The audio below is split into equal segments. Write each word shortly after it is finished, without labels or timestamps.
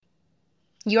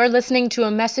You're listening to a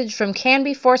message from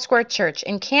Canby Foursquare Church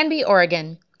in Canby,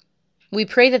 Oregon. We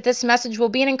pray that this message will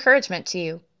be an encouragement to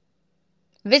you.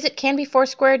 Visit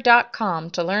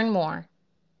canbyfoursquare.com to learn more.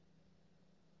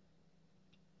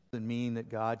 Doesn't mean that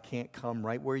God can't come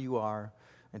right where you are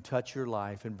and touch your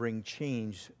life and bring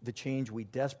change, the change we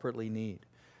desperately need.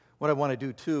 What I want to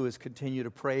do too is continue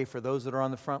to pray for those that are on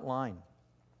the front line,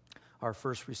 our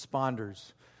first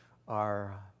responders,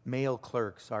 our mail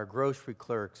clerks, our grocery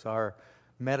clerks, our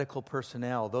medical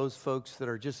personnel, those folks that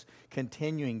are just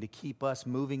continuing to keep us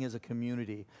moving as a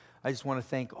community. I just want to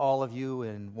thank all of you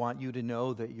and want you to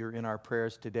know that you're in our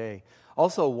prayers today.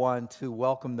 Also want to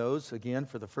welcome those, again,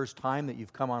 for the first time that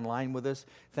you've come online with us.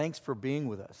 Thanks for being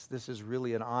with us. This is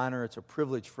really an honor. It's a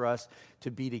privilege for us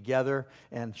to be together.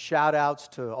 And shout outs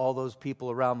to all those people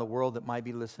around the world that might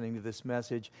be listening to this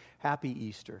message. Happy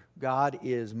Easter. God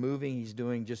is moving. He's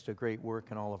doing just a great work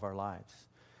in all of our lives.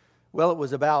 Well, it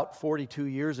was about 42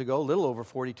 years ago, a little over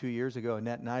 42 years ago,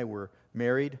 Annette and I were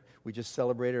married. We just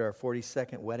celebrated our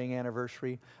 42nd wedding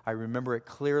anniversary. I remember it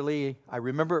clearly. I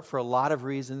remember it for a lot of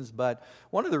reasons, but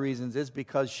one of the reasons is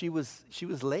because she was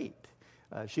late.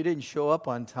 She didn't show up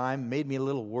on time, made me a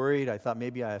little worried. I thought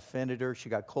maybe I offended her. She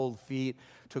got cold feet,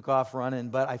 took off running.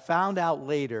 But I found out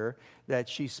later that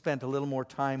she spent a little more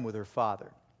time with her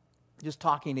father, just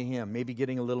talking to him, maybe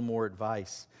getting a little more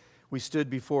advice. We stood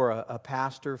before a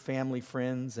pastor, family,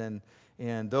 friends, and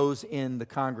those in the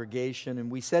congregation, and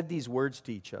we said these words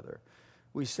to each other.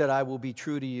 We said, I will be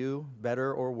true to you,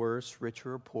 better or worse,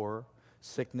 richer or poorer,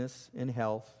 sickness and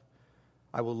health.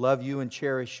 I will love you and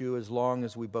cherish you as long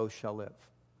as we both shall live.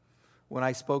 When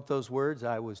I spoke those words,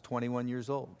 I was 21 years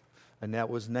old. Annette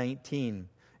was 19,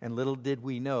 and little did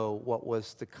we know what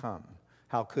was to come.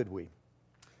 How could we?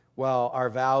 While our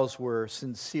vows were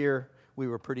sincere, we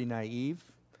were pretty naive.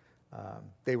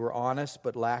 They were honest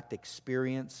but lacked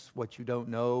experience. What you don't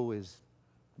know is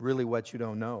really what you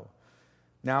don't know.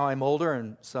 Now I'm older,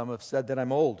 and some have said that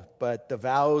I'm old, but the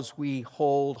vows we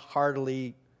hold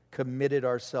heartily committed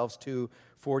ourselves to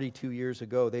 42 years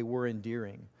ago, they were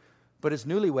endearing. But as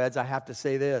newlyweds, I have to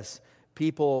say this.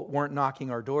 People weren't knocking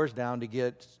our doors down to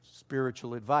get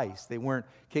spiritual advice. They weren't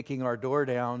kicking our door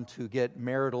down to get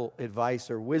marital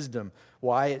advice or wisdom.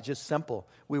 Why? It's just simple.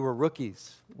 We were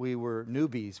rookies. We were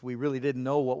newbies. We really didn't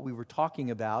know what we were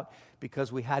talking about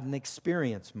because we hadn't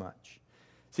experienced much.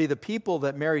 See, the people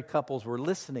that married couples were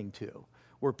listening to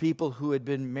were people who had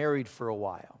been married for a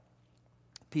while,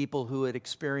 people who had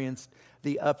experienced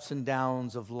the ups and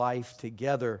downs of life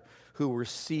together, who were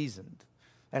seasoned.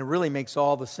 And it really makes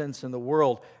all the sense in the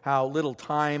world how little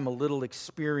time, a little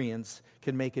experience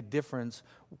can make a difference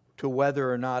to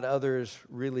whether or not others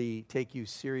really take you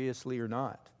seriously or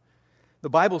not. The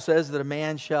Bible says that a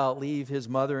man shall leave his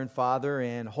mother and father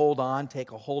and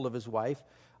take a hold of his wife.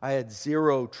 I had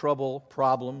zero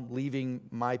problem leaving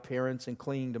my parents and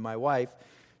clinging to my wife.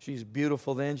 She's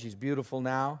beautiful then, she's beautiful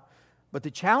now. But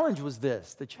the challenge was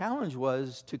this. The challenge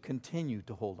was to continue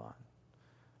to hold on.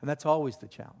 And that's always the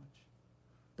challenge.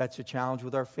 That's a challenge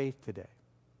with our faith today.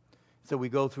 So we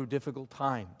go through difficult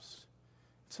times.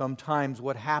 Sometimes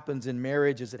what happens in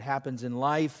marriage as it happens in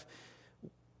life,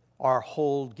 our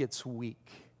hold gets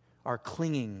weak. Our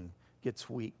clinging gets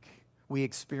weak. We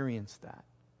experience that.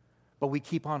 But we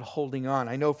keep on holding on.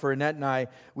 I know for Annette and I,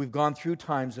 we've gone through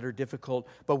times that are difficult,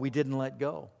 but we didn't let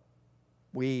go.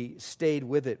 We stayed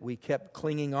with it. We kept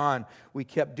clinging on. We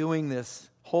kept doing this,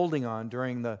 holding on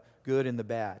during the good and the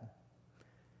bad.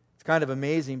 It's kind of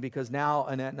amazing because now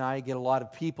Annette and I get a lot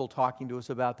of people talking to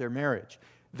us about their marriage.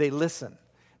 They listen.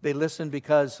 They listen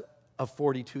because of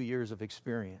 42 years of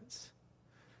experience.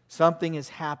 Something has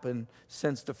happened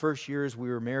since the first years we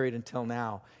were married until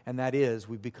now, and that is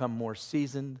we've become more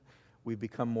seasoned, we've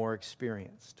become more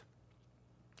experienced.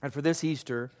 And for this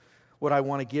Easter, what I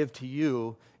want to give to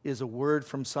you is a word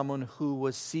from someone who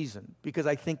was seasoned, because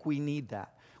I think we need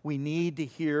that. We need to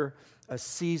hear a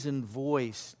seasoned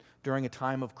voice during a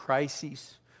time of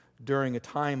crisis, during a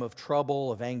time of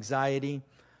trouble, of anxiety.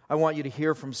 I want you to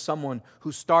hear from someone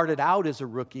who started out as a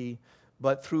rookie,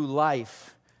 but through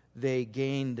life, they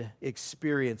gained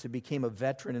experience and became a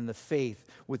veteran in the faith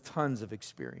with tons of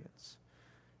experience.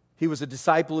 He was a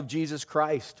disciple of Jesus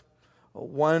Christ,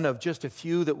 one of just a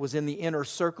few that was in the inner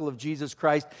circle of Jesus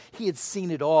Christ. He had seen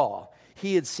it all.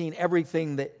 He had seen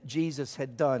everything that Jesus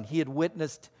had done. He had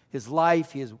witnessed his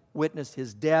life, he has witnessed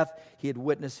his death, he had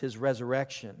witnessed his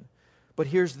resurrection. But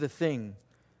here's the thing.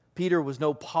 Peter was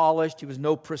no polished, he was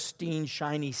no pristine,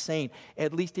 shiny saint.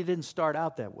 At least he didn't start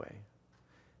out that way.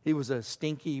 He was a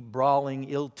stinky, brawling,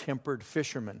 ill-tempered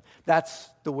fisherman. That's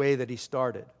the way that he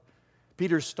started.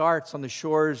 Peter starts on the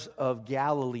shores of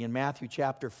Galilee in Matthew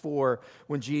chapter 4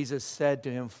 when Jesus said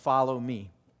to him, "Follow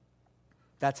me."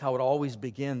 That's how it always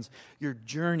begins. Your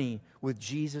journey with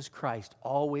Jesus Christ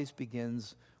always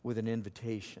begins with an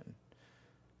invitation.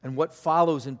 And what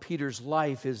follows in Peter's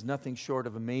life is nothing short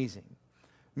of amazing.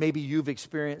 Maybe you've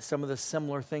experienced some of the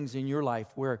similar things in your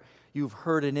life where you've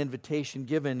heard an invitation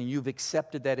given and you've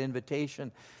accepted that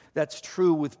invitation. That's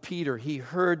true with Peter. He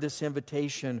heard this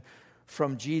invitation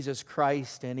from Jesus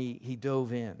Christ and he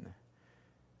dove in.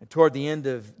 And toward the end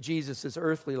of Jesus'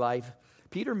 earthly life,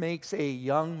 Peter makes a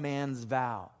young man's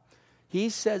vow. He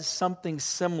says something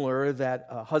similar that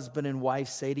a husband and wife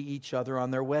say to each other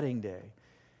on their wedding day.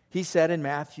 He said in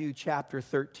Matthew chapter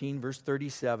 13, verse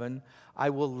 37, "I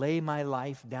will lay my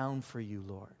life down for you,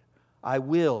 Lord. I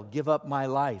will give up my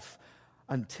life.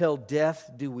 Until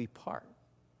death do we part."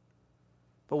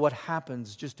 But what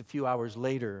happens just a few hours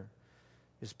later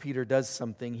is Peter does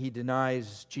something. He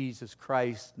denies Jesus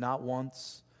Christ not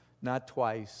once, not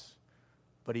twice,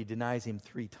 but he denies him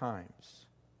 3 times.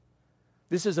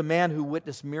 This is a man who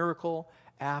witnessed miracle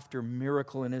after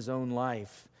miracle in his own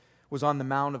life. Was on the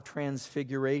Mount of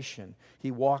Transfiguration.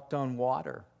 He walked on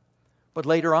water. But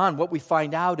later on, what we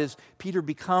find out is Peter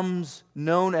becomes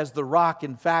known as the Rock.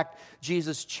 In fact,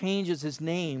 Jesus changes his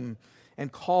name and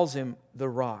calls him the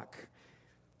Rock.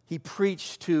 He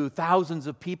preached to thousands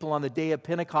of people on the day of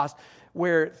Pentecost,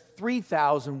 where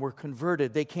 3,000 were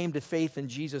converted. They came to faith in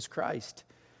Jesus Christ.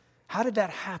 How did that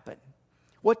happen?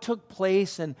 What took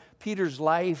place in Peter's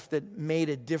life that made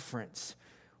a difference?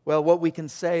 Well, what we can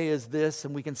say is this,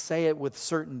 and we can say it with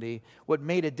certainty. What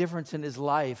made a difference in his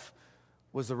life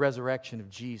was the resurrection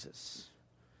of Jesus.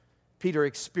 Peter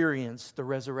experienced the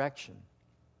resurrection.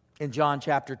 In John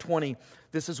chapter 20,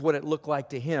 this is what it looked like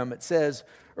to him. It says,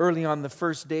 "Early on the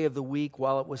first day of the week,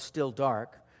 while it was still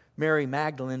dark, Mary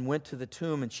Magdalene went to the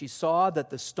tomb, and she saw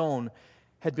that the stone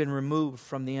had been removed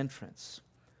from the entrance.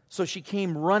 So she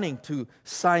came running to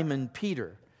Simon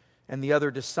Peter and the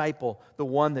other disciple, the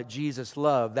one that Jesus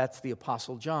loved," that's the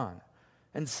Apostle John,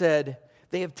 "and said,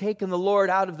 'They have taken the Lord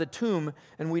out of the tomb,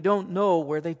 and we don't know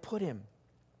where they put him.'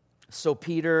 So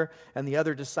Peter and the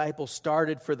other disciple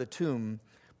started for the tomb.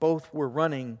 Both were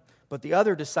running, but the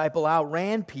other disciple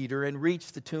outran Peter and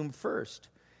reached the tomb first.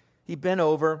 He bent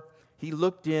over, he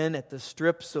looked in at the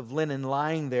strips of linen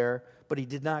lying there, but he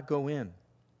did not go in.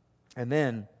 And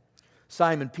then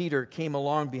Simon Peter came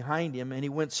along behind him, and he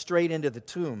went straight into the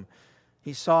tomb.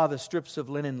 He saw the strips of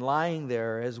linen lying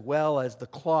there, as well as the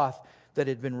cloth that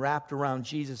had been wrapped around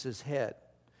Jesus' head.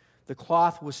 The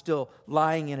cloth was still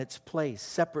lying in its place,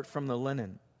 separate from the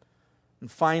linen.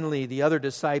 And finally, the other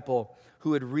disciple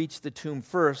who had reached the tomb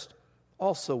first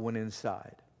also went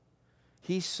inside.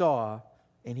 He saw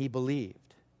and he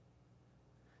believed."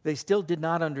 They still did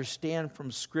not understand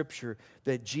from Scripture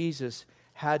that Jesus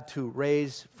had to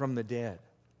raise from the dead.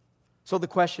 So the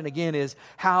question again is,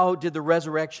 how did the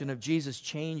resurrection of Jesus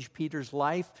change Peter's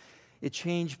life? It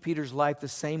changed Peter's life the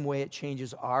same way it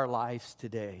changes our lives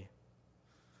today.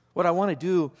 What I want to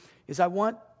do is I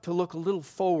want to look a little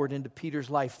forward into Peter's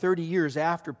life. 30 years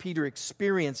after Peter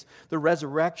experienced the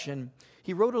resurrection,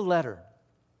 he wrote a letter.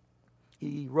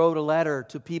 He wrote a letter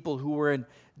to people who were in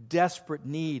desperate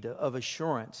need of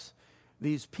assurance.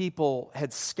 These people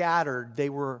had scattered. They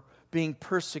were being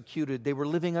persecuted. They were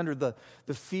living under the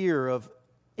fear of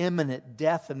imminent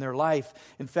death in their life.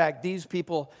 In fact, these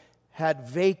people had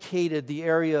vacated the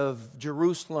area of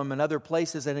Jerusalem and other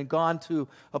places and had gone to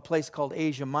a place called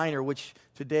Asia Minor, which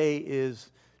today is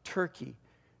Turkey.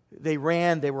 They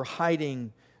ran, they were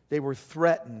hiding, they were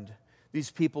threatened.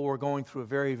 These people were going through a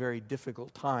very, very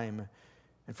difficult time.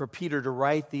 And for Peter to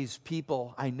write these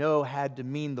people, I know, had to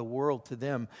mean the world to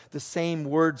them. The same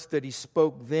words that he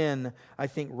spoke then, I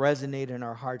think, resonate in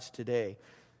our hearts today.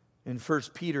 In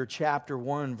 1 Peter chapter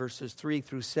 1, verses 3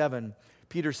 through 7,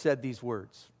 Peter said these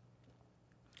words.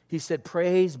 He said,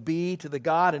 "Praise be to the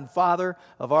God and Father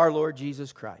of our Lord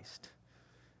Jesus Christ.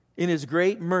 In His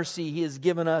great mercy, He has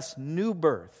given us new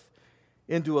birth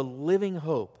into a living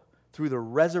hope through the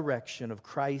resurrection of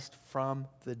Christ from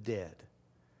the dead,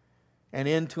 and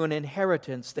into an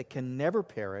inheritance that can never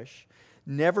perish,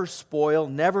 never spoil,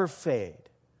 never fade.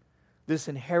 This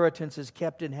inheritance is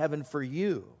kept in heaven for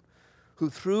you, who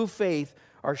through faith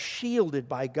are shielded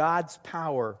by God's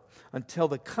power until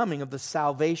the coming of the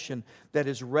salvation that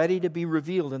is ready to be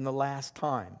revealed in the last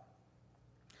time.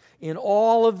 In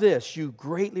all of this you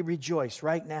greatly rejoice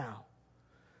right now,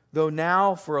 though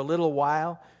now for a little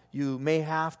while you may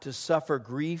have to suffer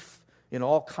grief in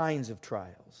all kinds of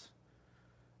trials.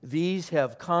 These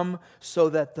have come so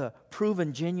that the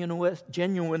proven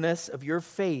genuineness of your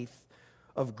faith,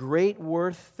 of great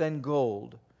worth than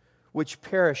gold, which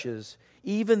perishes,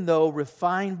 even though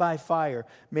refined by fire,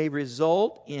 may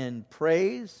result in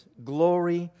praise,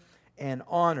 glory, and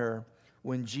honor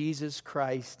when Jesus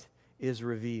Christ is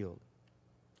revealed.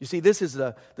 You see, this is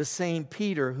the same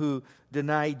Peter who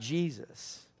denied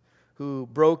Jesus, who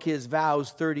broke his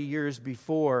vows 30 years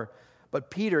before. But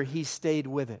Peter, he stayed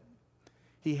with it.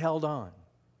 He held on.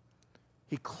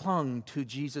 He clung to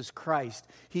Jesus Christ.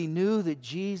 He knew that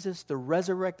Jesus, the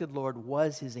resurrected Lord,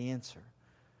 was his answer.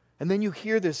 And then you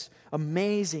hear this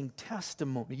amazing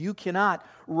testimony. You cannot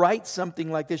write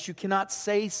something like this. You cannot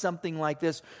say something like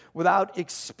this without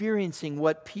experiencing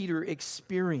what Peter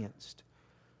experienced.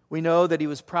 We know that he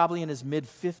was probably in his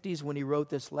mid-50s when he wrote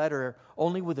this letter,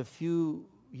 only with a few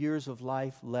years of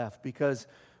life left, because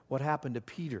what happened to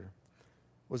Peter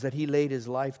was that he laid his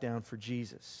life down for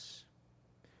Jesus.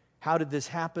 How did this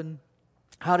happen?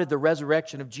 How did the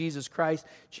resurrection of Jesus Christ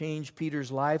change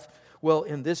Peter's life? Well,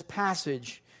 in this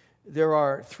passage, there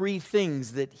are three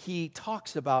things that he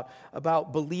talks about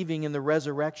believing in the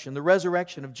resurrection. The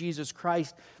resurrection of Jesus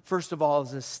Christ, first of all,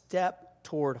 is a step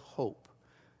toward hope.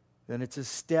 Then it's a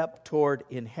step toward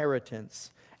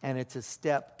inheritance, and it's a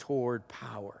step toward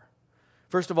power.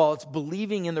 First of all, it's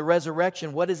believing in the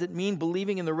resurrection. What does it mean?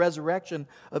 Believing in the resurrection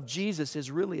of Jesus is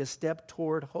really a step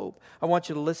toward hope. I want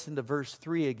you to listen to verse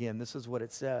 3 again. This is what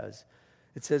it says.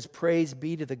 It says, "Praise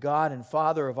be to the God and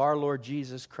Father of our Lord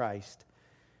Jesus Christ.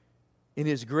 In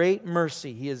His great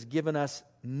mercy, He has given us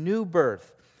new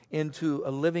birth into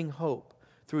a living hope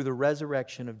through the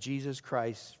resurrection of Jesus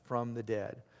Christ from the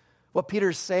dead." What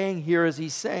Peter's saying here is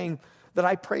he's saying that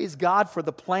I praise God for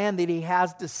the plan that He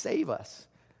has to save us,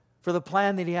 for the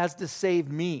plan that He has to save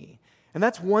me. And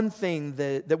that's one thing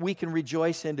that we can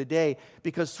rejoice in today,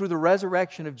 because through the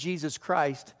resurrection of Jesus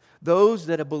Christ, those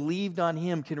that have believed on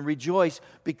Him can rejoice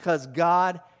because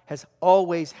God has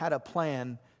always had a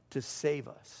plan to save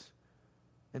us.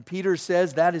 And Peter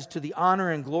says that is to the honor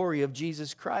and glory of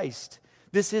Jesus Christ.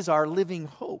 This is our living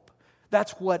hope.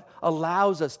 That's what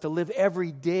allows us to live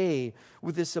every day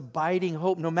with this abiding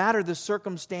hope. No matter the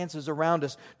circumstances around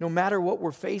us, no matter what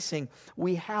we're facing,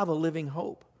 we have a living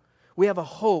hope. We have a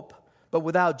hope, but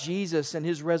without Jesus and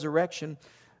His resurrection,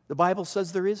 the Bible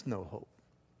says there is no hope.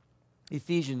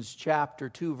 Ephesians chapter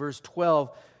 2, verse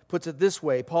 12 puts it this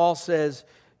way. Paul says,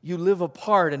 you live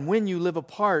apart, and when you live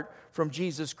apart from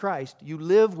Jesus Christ, you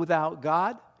live without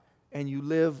God and you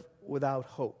live without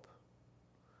hope.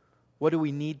 What do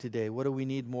we need today? What do we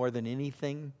need more than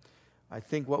anything? I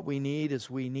think what we need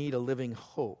is we need a living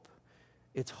hope.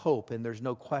 It's hope, and there's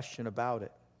no question about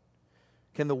it.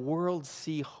 Can the world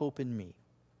see hope in me?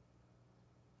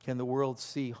 Can the world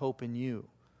see hope in you?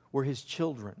 We're His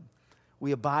children.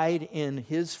 We abide in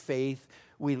His faith.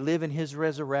 We live in His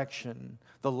resurrection.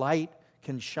 The light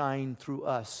can shine through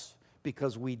us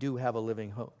because we do have a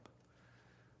living hope.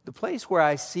 The place where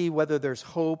I see whether there's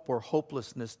hope or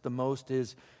hopelessness the most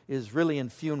is really in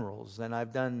funerals, and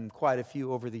I've done quite a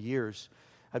few over the years.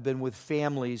 I've been with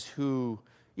families who,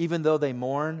 even though they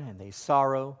mourn and they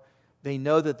sorrow, they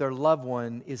know that their loved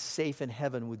one is safe in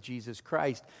heaven with Jesus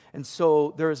Christ. And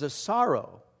so there is a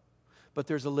sorrow, but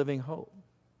there's a living hope.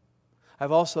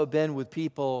 I've also been with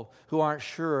people who aren't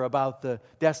sure about the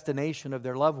destination of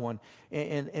their loved one,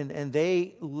 and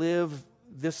they live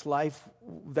this life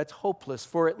that's hopeless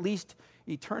for at least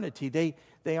eternity.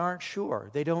 They aren't sure.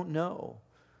 They don't know.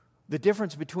 The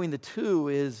difference between the two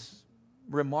is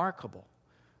remarkable.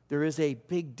 There is a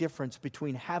big difference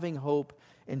between having hope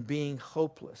and being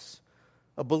hopeless.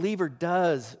 A believer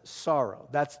does sorrow.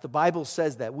 The Bible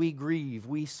says that. We grieve,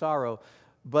 we sorrow,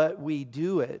 but we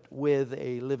do it with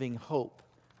a living hope.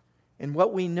 And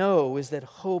what we know is that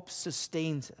hope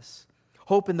sustains us.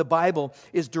 Hope in the Bible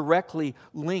is directly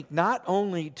linked not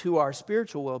only to our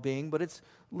spiritual well-being, but it's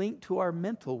linked to our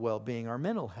mental well-being, our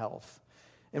mental health.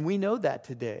 And we know that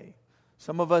today.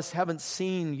 Some of us haven't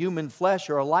seen human flesh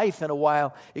or a life in a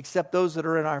while, except those that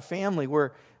are in our family.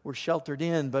 We're sheltered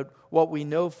in, but what we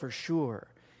know for sure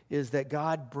is that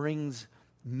God brings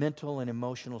mental and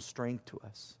emotional strength to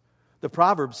us. The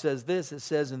Proverbs says this, it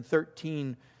says in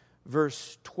 13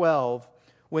 verse 12,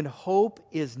 when hope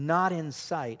is not in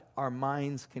sight, our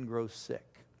minds can grow sick.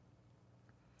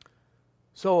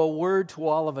 So a word to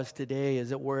all of us today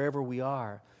is that wherever we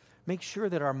are, make sure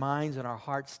that our minds and our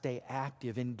hearts stay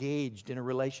active, engaged in a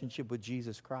relationship with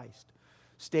Jesus Christ.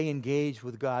 Stay engaged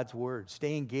with God's Word.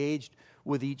 Stay engaged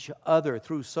with each other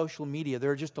through social media.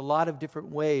 There are just a lot of different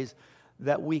ways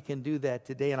that we can do that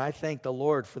today, and I thank the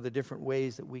Lord for the different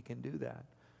ways that we can do that.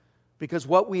 Because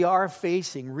what we are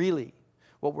facing, really,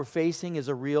 what we're facing is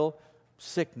a real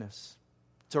sickness.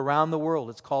 It's around the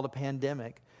world. It's called a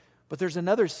pandemic. But there's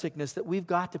another sickness that we've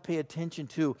got to pay attention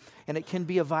to, and it can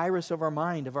be a virus of our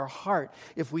mind, of our heart,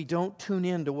 if we don't tune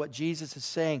in to what Jesus is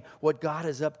saying, what God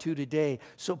is up to today.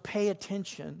 So pay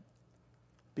attention,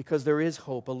 because there is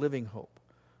hope, a living hope.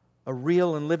 A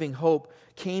real and living hope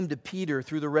came to Peter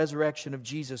through the resurrection of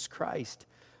Jesus Christ.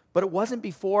 But it wasn't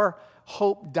before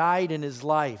hope died in his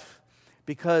life,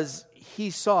 because he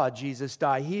saw Jesus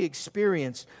die. He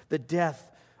experienced the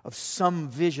death of some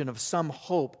vision, of some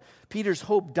hope. Peter's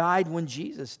hope died when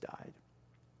Jesus died.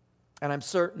 And I'm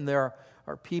certain there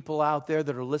are people out there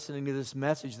that are listening to this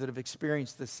message that have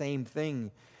experienced the same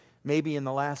thing. Maybe in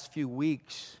the last few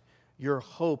weeks, your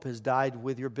hope has died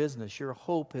with your business. Your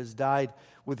hope has died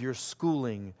with your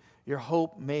schooling. Your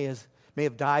hope may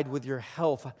have died with your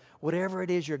health. Whatever it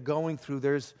is you're going through,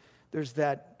 there's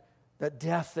that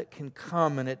death that can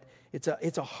come, and it's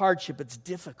a hardship. It's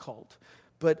difficult.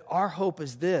 But our hope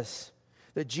is this,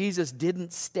 that Jesus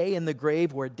didn't stay in the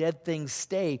grave where dead things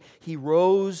stay. He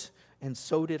rose, and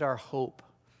so did our hope.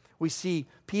 We see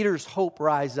Peter's hope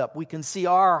rise up. We can see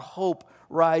our hope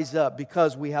rise up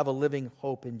because we have a living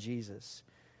hope in Jesus.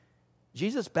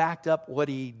 Jesus backed up what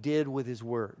he did with his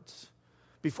words.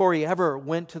 Before he ever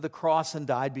went to the cross and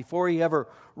died, before he ever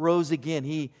rose again,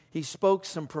 he spoke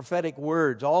some prophetic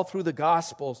words all through the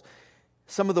Gospels.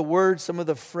 Some of the words, some of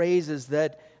the phrases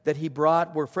that he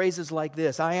brought were phrases like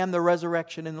this: I am the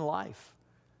resurrection and the life.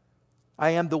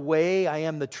 I am the way, I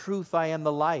am the truth, I am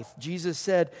the life. Jesus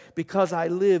said, because I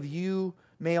live, you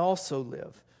may also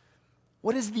live.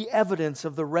 What is the evidence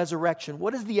of the resurrection?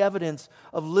 What is the evidence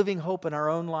of living hope in our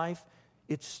own life?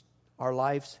 It's our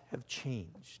lives have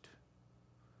changed.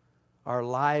 Our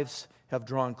lives have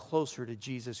drawn closer to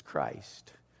Jesus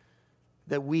Christ,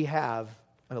 that we have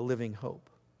a living hope.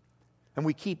 And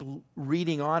we keep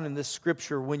reading on in this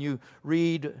scripture. When you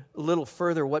read a little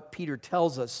further what Peter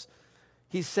tells us,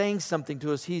 he's saying something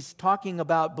to us. He's talking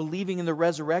about believing in the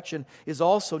resurrection is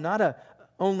also not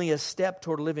only a step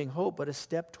toward living hope, but a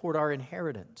step toward our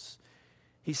inheritance.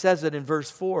 He says it in verse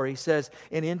 4. He says,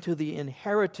 and into the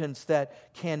inheritance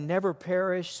that can never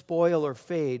perish, spoil, or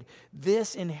fade,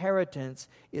 this inheritance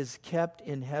is kept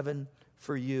in heaven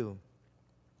for you.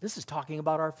 This is talking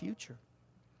about our future.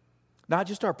 Not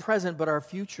just our present, but our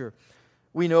future.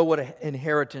 We know what an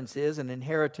inheritance is. An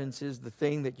inheritance is the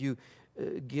thing that you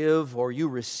give or you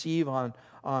receive on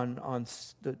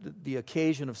the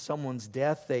occasion of someone's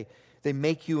death. They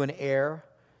make you an heir.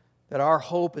 That our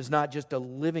hope is not just a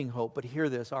living hope, but hear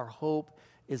this, our hope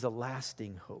is a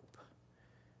lasting hope.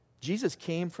 Jesus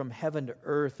came from heaven to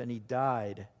earth and he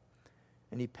died,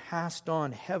 and he passed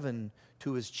on heaven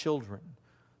to his children.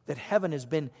 That heaven has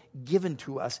been given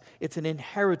to us. It's an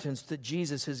inheritance that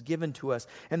Jesus has given to us.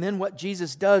 And then what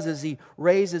Jesus does is he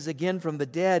raises again from the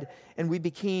dead, and we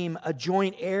became a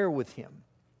joint heir with him.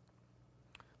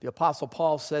 The Apostle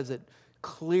Paul says it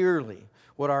clearly,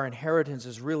 what our inheritance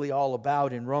is really all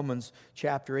about in Romans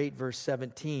chapter 8, verse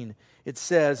 17. It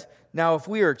says, now if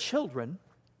we are children,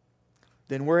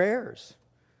 then we're heirs.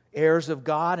 Heirs of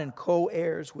God and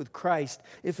co-heirs with Christ,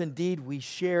 if indeed we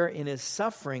share in his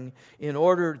suffering, in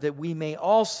order that we may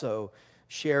also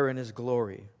share in his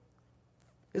glory.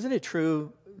 Isn't it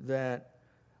true that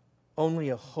only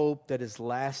a hope that is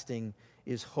lasting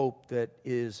is hope that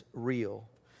is real?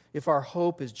 If our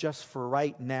hope is just for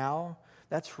right now,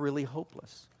 that's really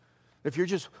hopeless. If you're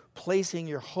just placing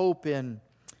your hope in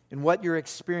what you're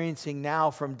experiencing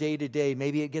now from day to day,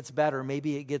 maybe it gets better,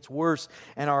 maybe it gets worse,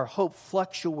 and our hope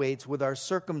fluctuates with our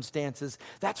circumstances,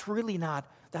 that's really not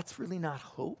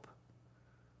hope.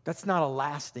 That's not a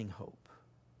lasting hope.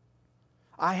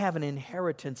 I have an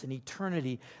inheritance in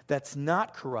eternity that's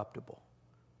not corruptible,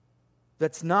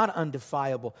 that's not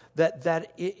undefilable, that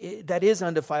is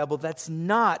undefilable, that's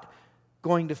not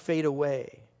going to fade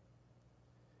away.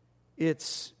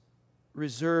 It's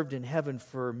reserved in heaven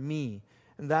for me.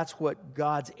 And that's what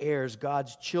God's heirs,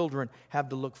 God's children have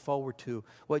to look forward to.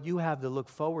 What you have to look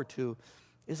forward to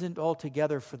isn't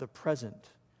altogether for the present,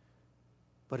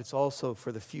 but it's also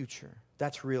for the future.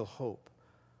 That's real hope.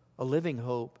 A living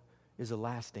hope is a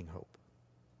lasting hope.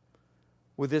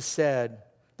 With this said,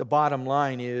 the bottom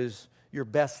line is your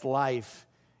best life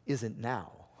isn't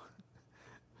now.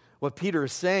 What Peter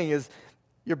is saying is,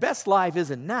 your best life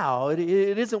isn't now. It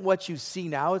isn't what you see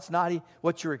now. It's not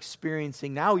what you're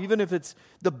experiencing now, even if it's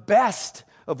the best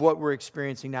of what we're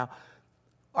experiencing now.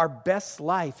 Our best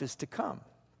life is to come.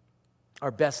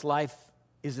 Our best life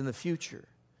is in the future.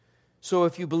 So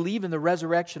if you believe in the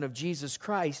resurrection of Jesus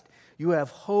Christ, you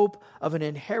have hope of an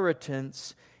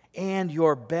inheritance, and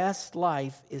your best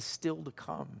life is still to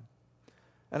come.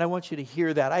 And I want you to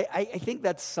hear that. I think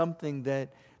that's something that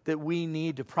we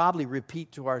need to probably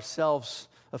repeat to ourselves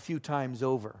a few times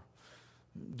over.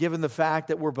 Given the fact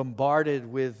that we're bombarded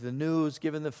with the news,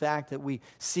 given the fact that we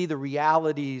see the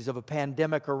realities of a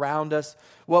pandemic around us,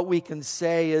 what we can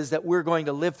say is that we're going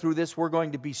to live through this, we're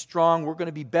going to be strong, we're going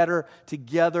to be better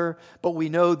together. But we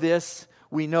know this,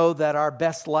 we know that our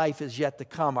best life is yet to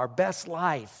come. Our best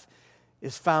life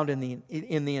is found in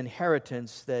the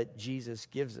inheritance that Jesus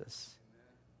gives us.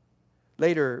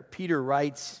 Later, Peter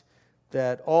writes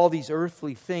that all these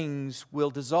earthly things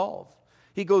will dissolve.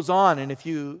 He goes on, and if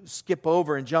you skip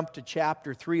over and jump to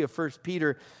chapter 3 of 1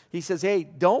 Peter, he says, hey,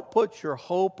 don't put your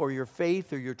hope or your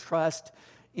faith or your trust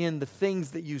in the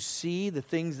things that you see, the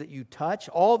things that you touch.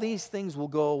 All these things will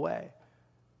go away.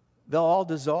 They'll all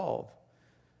dissolve.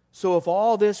 So if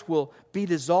all this will be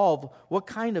dissolved, what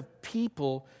kind of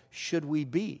people should we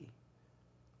be?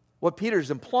 What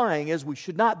Peter's implying is we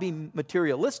should not be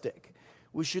materialistic.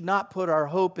 We should not put our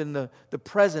hope in the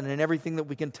present and everything that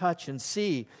we can touch and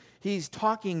see. He's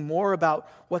talking more about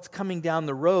what's coming down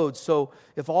the road. So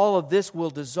if all of this will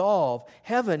dissolve,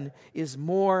 heaven is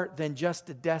more than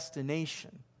just a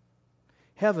destination.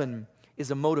 Heaven is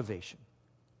a motivation.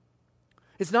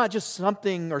 It's not just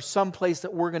something or some place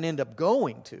that we're going to end up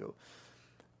going to.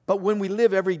 But when we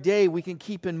live every day, we can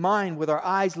keep in mind with our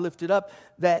eyes lifted up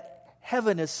that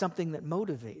heaven is something that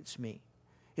motivates me.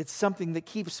 It's something that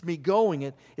keeps me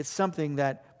going. It's something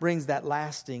that brings that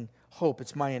lasting hope.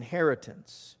 It's my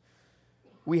inheritance.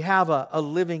 We have a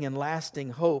living and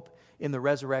lasting hope in the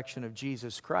resurrection of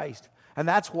Jesus Christ. And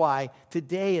that's why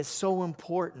today is so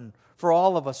important for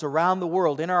all of us around the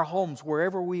world, in our homes,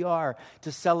 wherever we are,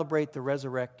 to celebrate the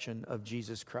resurrection of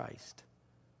Jesus Christ.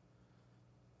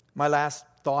 My last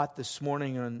thought this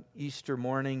morning on Easter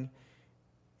morning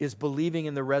is believing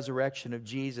in the resurrection of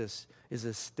Jesus is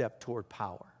a step toward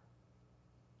power.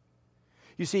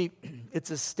 You see,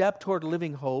 it's a step toward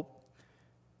living hope.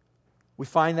 We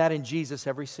find that in Jesus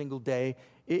every single day.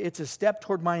 It's a step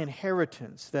toward my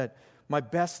inheritance, that my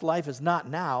best life is not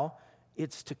now,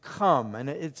 it's to come. And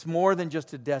it's more than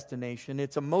just a destination,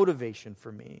 it's a motivation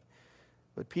for me.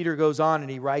 But Peter goes on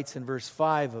and he writes in verse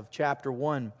 5 of chapter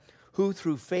 1, who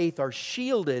through faith are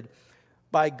shielded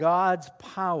by God's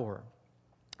power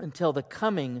until the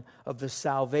coming of the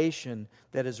salvation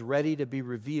that is ready to be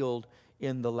revealed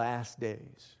in the last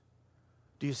days.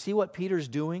 Do you see what Peter's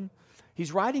doing?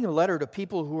 He's writing a letter to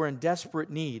people who are in desperate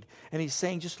need, and he's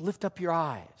saying, just lift up your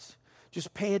eyes.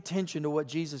 Just pay attention to what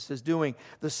Jesus is doing.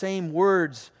 The same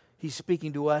words he's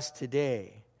speaking to us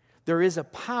today. There is a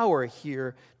power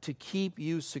here to keep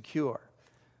you secure.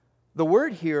 The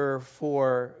word here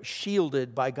for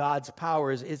shielded by God's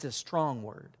power is a strong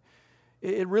word.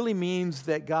 It really means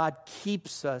that God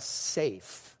keeps us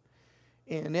safe.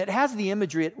 And it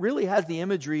really has the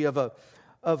imagery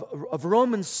of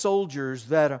Roman soldiers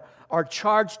that are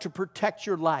charged to protect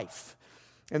your life.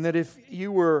 And that if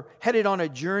you were headed on a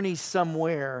journey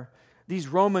somewhere, these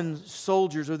Roman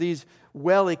soldiers or these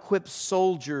well-equipped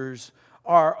soldiers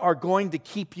are going to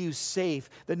keep you safe.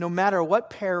 That no matter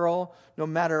what peril, no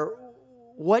matter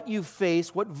what you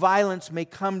face, what violence may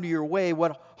come to your way,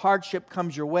 what hardship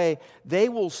comes your way, they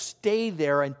will stay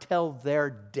there until their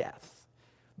death.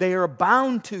 They are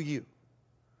bound to you.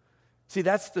 See,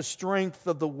 that's the strength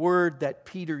of the word that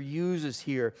Peter uses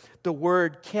here. The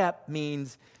word kept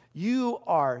means you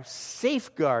are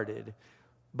safeguarded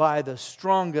by the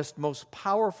strongest, most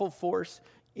powerful force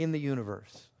in the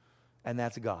universe, and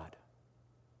that's God.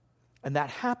 And that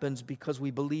happens because we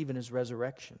believe in His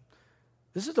resurrection.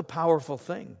 This is a powerful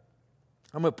thing.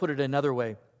 I'm going to put it another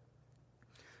way.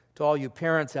 To all you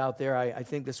parents out there, I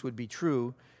think this would be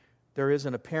true. There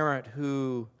isn't a parent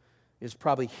who is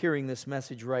probably hearing this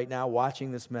message right now,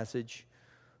 watching this message,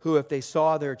 who if they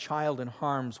saw their child in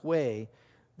harm's way,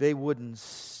 they wouldn't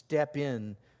step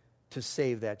in to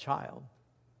save that child.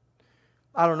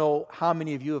 I don't know how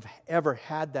many of you have ever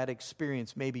had that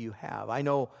experience. Maybe you have. I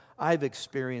know I've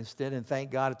experienced it, and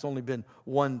thank God it's only been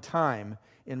one time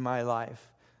in my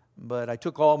life. But I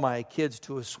took all my kids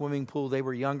to a swimming pool. They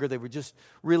were younger. They were just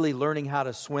really learning how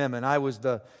to swim, and I was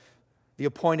the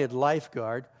appointed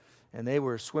lifeguard, and they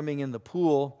were swimming in the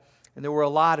pool. And there were a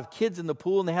lot of kids in the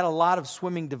pool, and they had a lot of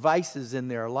swimming devices in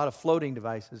there, a lot of floating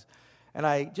devices. And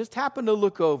I just happened to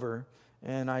look over,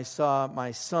 and I saw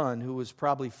my son, who was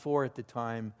probably 4 at the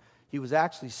time. He was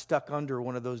actually stuck under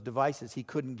one of those devices. He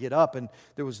couldn't get up, and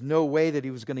there was no way that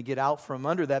he was going to get out from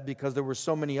under that because there were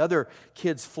so many other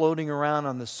kids floating around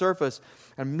on the surface.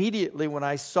 Immediately when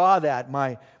I saw that,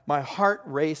 my heart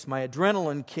raced, my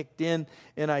adrenaline kicked in,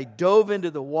 and I dove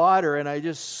into the water, and I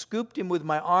just scooped him with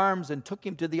my arms and took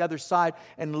him to the other side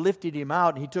and lifted him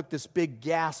out. And he took this big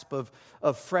gasp of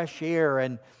fresh air,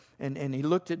 and and he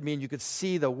looked at me, and you could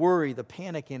see the worry, the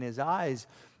panic in his eyes.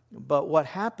 But what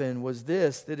happened was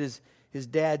this, that his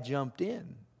dad jumped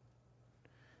in.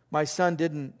 My son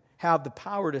didn't have the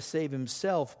power to save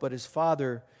himself, but his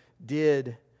father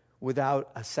did without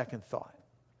a second thought.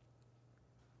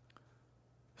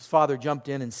 His father jumped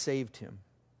in and saved him.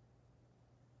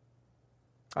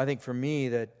 I think for me,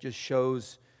 that just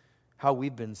shows how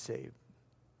we've been saved.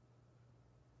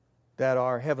 That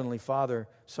our Heavenly Father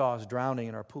saw us drowning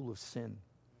in our pool of sin.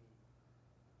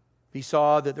 He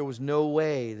saw that there was no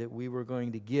way that we were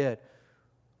going to get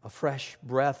a fresh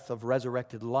breath of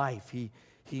resurrected life. He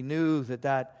knew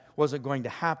that wasn't going to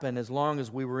happen as long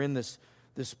as we were in this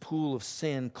pool of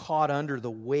sin, caught under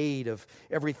the weight of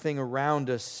everything around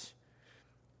us.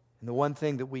 And the one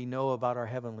thing that we know about our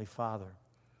Heavenly Father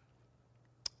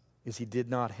is He did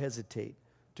not hesitate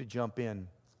to jump in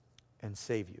and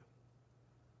save you.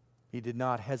 He did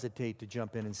not hesitate to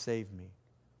jump in and save me.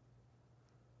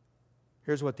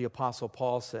 Here's what the Apostle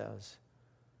Paul says.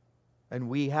 And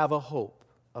we have a hope,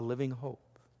 a living hope,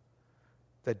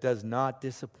 that does not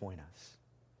disappoint us.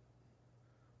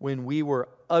 When we were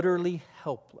utterly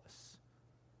helpless,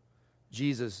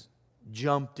 Jesus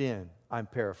jumped in, I'm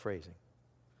paraphrasing,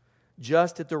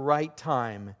 just at the right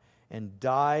time and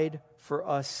died for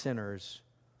us sinners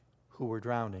who were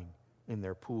drowning in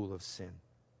their pool of sin.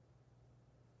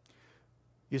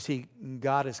 You see,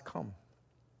 God has come,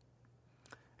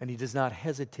 and He does not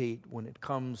hesitate when it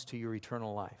comes to your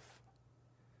eternal life.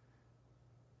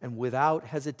 And without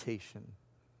hesitation,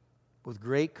 with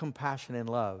great compassion and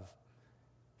love,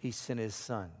 He sent His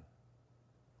Son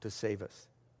to save us.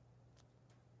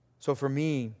 So for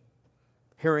me,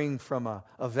 hearing from a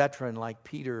veteran like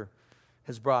Peter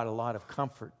has brought a lot of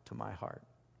comfort to my heart.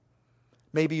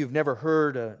 Maybe you've never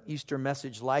heard an Easter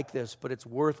message like this, but it's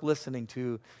worth listening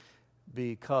to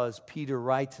because Peter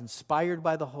writes, inspired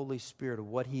by the Holy Spirit, of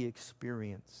what he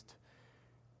experienced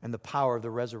and the power of the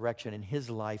resurrection in his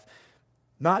life,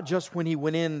 not just when he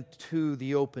went into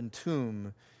the open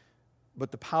tomb,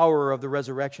 but the power of the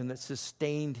resurrection that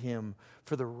sustained him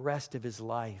for the rest of his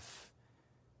life.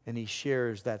 And he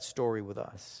shares that story with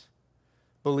us.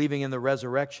 Believing in the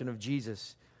resurrection of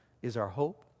Jesus is our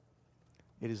hope,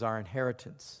 it is our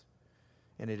inheritance,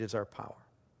 and it is our power.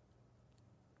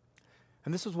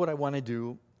 And this is what I want to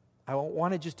do. I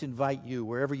want to just invite you,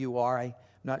 wherever you are. I'm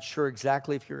not sure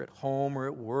exactly if you're at home or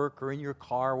at work or in your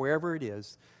car, wherever it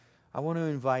is. I want to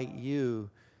invite you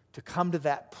to come to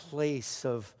that place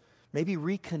of maybe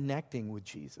reconnecting with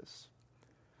Jesus.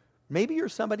 Maybe you're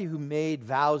somebody who made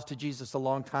vows to Jesus a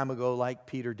long time ago, like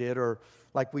Peter did, or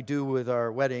like we do with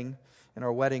our wedding and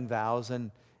our wedding vows,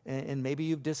 and maybe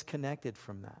you've disconnected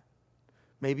from that.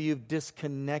 Maybe you've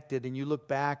disconnected and you look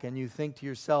back and you think to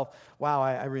yourself, wow,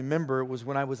 I remember it was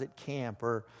when I was at camp,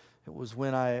 or it was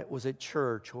when I was at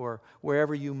church, or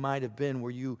wherever you might have been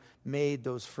where you made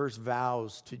those first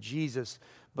vows to Jesus,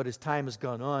 but as time has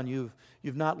gone on, you've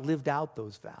not lived out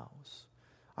those vows.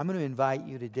 I'm going to invite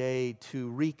you today to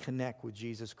reconnect with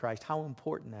Jesus Christ. How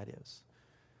important that is.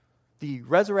 The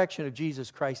resurrection of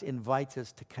Jesus Christ invites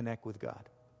us to connect with God,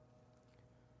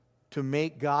 to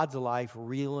make God's life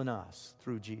real in us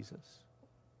through Jesus.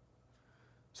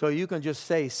 So you can just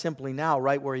say simply now,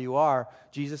 right where you are,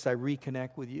 Jesus, I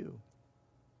reconnect with you.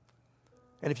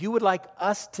 And if you would like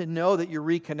us to know that you're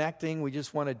reconnecting, we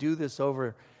just want to do this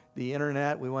over the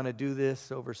internet, we want to do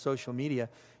this over social media,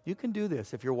 you can do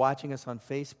this. If you're watching us on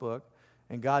Facebook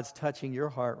and God's touching your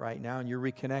heart right now and you're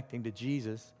reconnecting to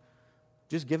Jesus,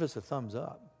 just give us a thumbs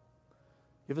up.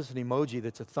 Give us an emoji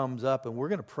that's a thumbs up, and we're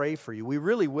going to pray for you. We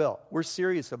really will. We're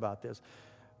serious about this.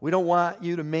 We don't want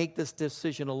you to make this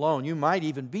decision alone. You might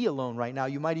even be alone right now.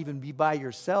 You might even be by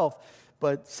yourself,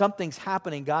 but something's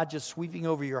happening. God just sweeping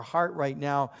over your heart right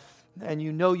now, and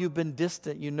you know you've been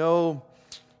distant. You know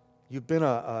you've been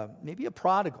maybe a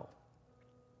prodigal,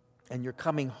 and you're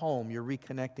coming home. You're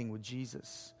reconnecting with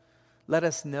Jesus. Let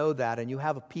us know that, and you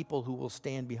have people who will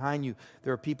stand behind you.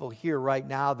 There are people here right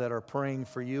now that are praying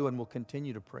for you and will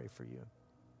continue to pray for you.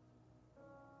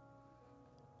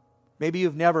 Maybe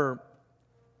you've never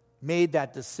made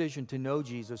that decision to know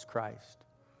Jesus Christ.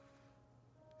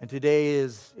 And today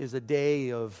is a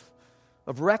day of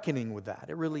reckoning with that.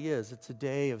 It really is. It's a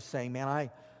day of saying, man,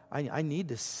 I need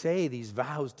to say these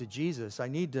vows to Jesus. I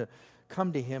need to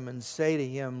come to Him and say to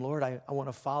Him, Lord, I want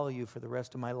to follow you for the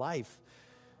rest of my life.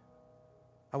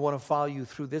 I want to follow you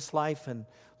through this life, and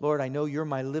Lord, I know you're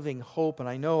my living hope, and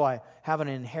I know I have an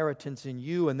inheritance in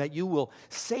you, and that you will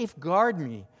safeguard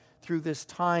me through this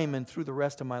time and through the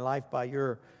rest of my life by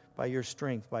your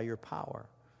strength, by your power.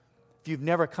 If you've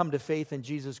never come to faith in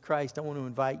Jesus Christ, I want to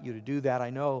invite you to do that. I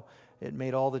know It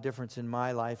made all the difference in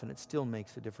my life, and it still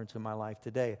makes a difference in my life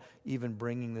today, even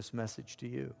bringing this message to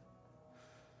you.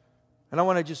 And I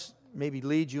want to just maybe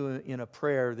lead you in a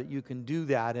prayer that you can do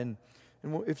that. And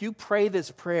if you pray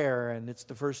this prayer, and it's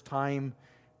the first time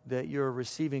that you're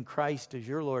receiving Christ as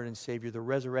your Lord and Savior, the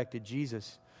resurrected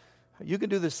Jesus, you can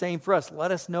do the same for us.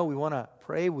 Let us know. We want to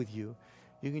pray with you.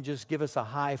 You can just give us a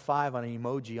high five on an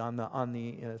emoji on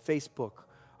the Facebook,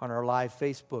 on our live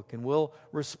Facebook, and we'll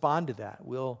respond to that.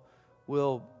 We'll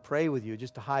pray with you,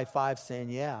 just a high five saying,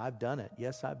 yeah, I've done it.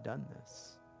 Yes, I've done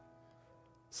this.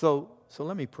 So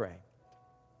let me pray.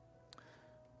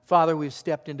 Father, we've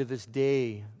stepped into this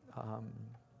day of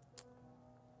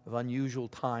unusual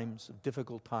times, of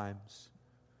difficult times.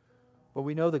 But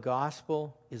we know the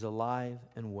gospel is alive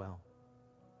and well.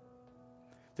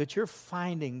 That you're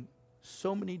finding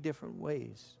so many different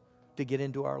ways to get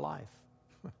into our life,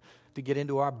 to get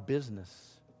into our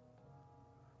business.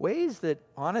 Ways that,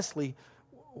 honestly,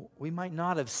 we might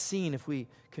not have seen if we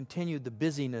continued the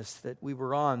busyness that we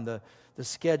were on, the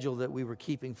schedule that we were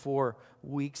keeping 4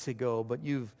 weeks ago. But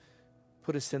you've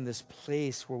put us in this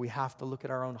place where we have to look at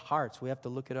our own hearts. We have to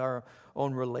look at our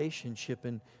own relationship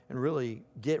and really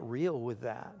get real with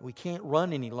that. We can't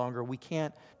run any longer. We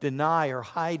can't deny or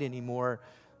hide anymore.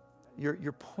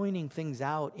 You're pointing things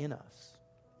out in us.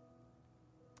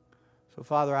 So,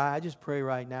 Father, I just pray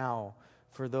right now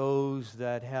for those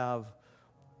that have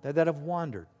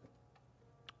wandered,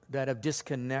 that have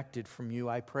disconnected from you.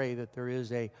 I pray that there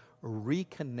is a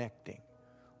reconnecting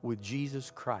with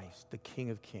Jesus Christ, the King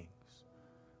of Kings,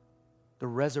 the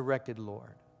resurrected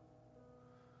Lord.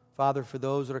 Father, for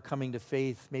those that are coming to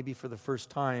faith, maybe for the first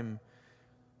time,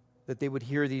 that they would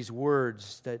hear these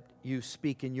words that you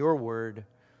speak in your word.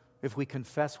 If we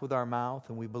confess with our mouth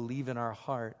and we believe in our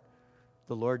heart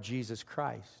the Lord Jesus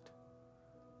Christ,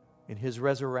 in His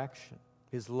resurrection,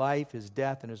 His life, His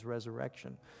death, and His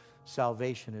resurrection,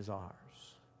 salvation is ours.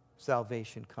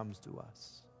 Salvation comes to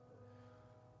us.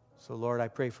 So, Lord, I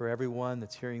pray for everyone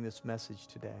that's hearing this message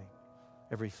today,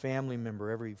 every family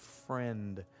member, every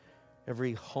friend,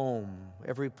 every home,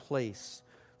 every place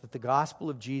that the gospel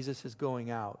of Jesus is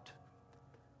going out.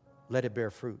 Let it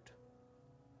bear fruit.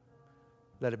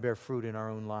 Let it bear fruit in our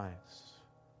own lives.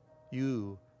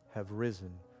 You have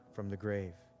risen from the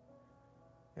grave.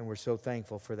 And we're so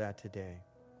thankful for that today.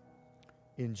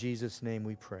 In Jesus' name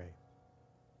we pray.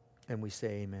 And we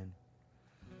say amen.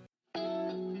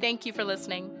 Thank you for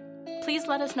listening. Please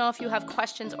let us know if you have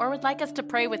questions or would like us to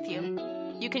pray with you.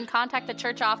 You can contact the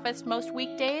church office most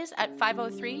weekdays at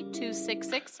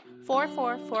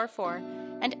 503-266-4444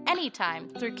 and anytime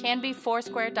through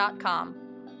canbyfoursquare.com.